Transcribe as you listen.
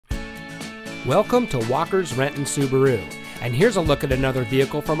Welcome to Walker's Renton Subaru, and here's a look at another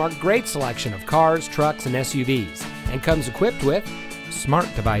vehicle from our great selection of cars, trucks, and SUVs, and comes equipped with smart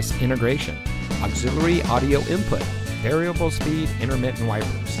device integration, auxiliary audio input, variable speed intermittent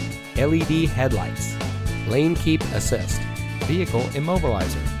wipers, LED headlights, lane keep assist, vehicle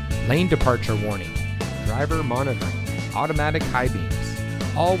immobilizer, lane departure warning, driver monitoring, automatic high beams,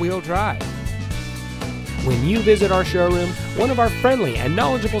 all-wheel drive. When you visit our showroom, one of our friendly and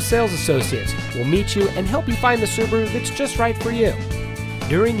knowledgeable sales associates will meet you and help you find the Subaru that's just right for you.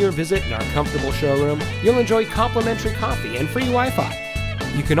 During your visit in our comfortable showroom, you'll enjoy complimentary coffee and free Wi-Fi.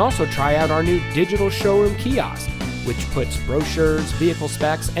 You can also try out our new digital showroom kiosk, which puts brochures, vehicle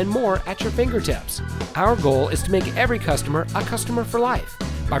specs, and more at your fingertips. Our goal is to make every customer a customer for life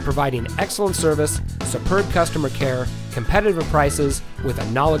by providing excellent service, superb customer care, competitive prices, with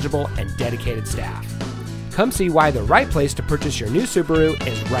a knowledgeable and dedicated staff. Come see why the right place to purchase your new Subaru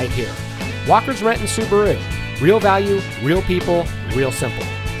is right here. Walker's Renton Subaru. Real value, real people, real simple.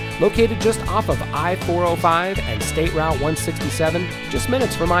 Located just off of I-405 and State Route 167, just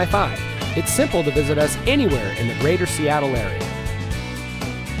minutes from I-5. It's simple to visit us anywhere in the greater Seattle area.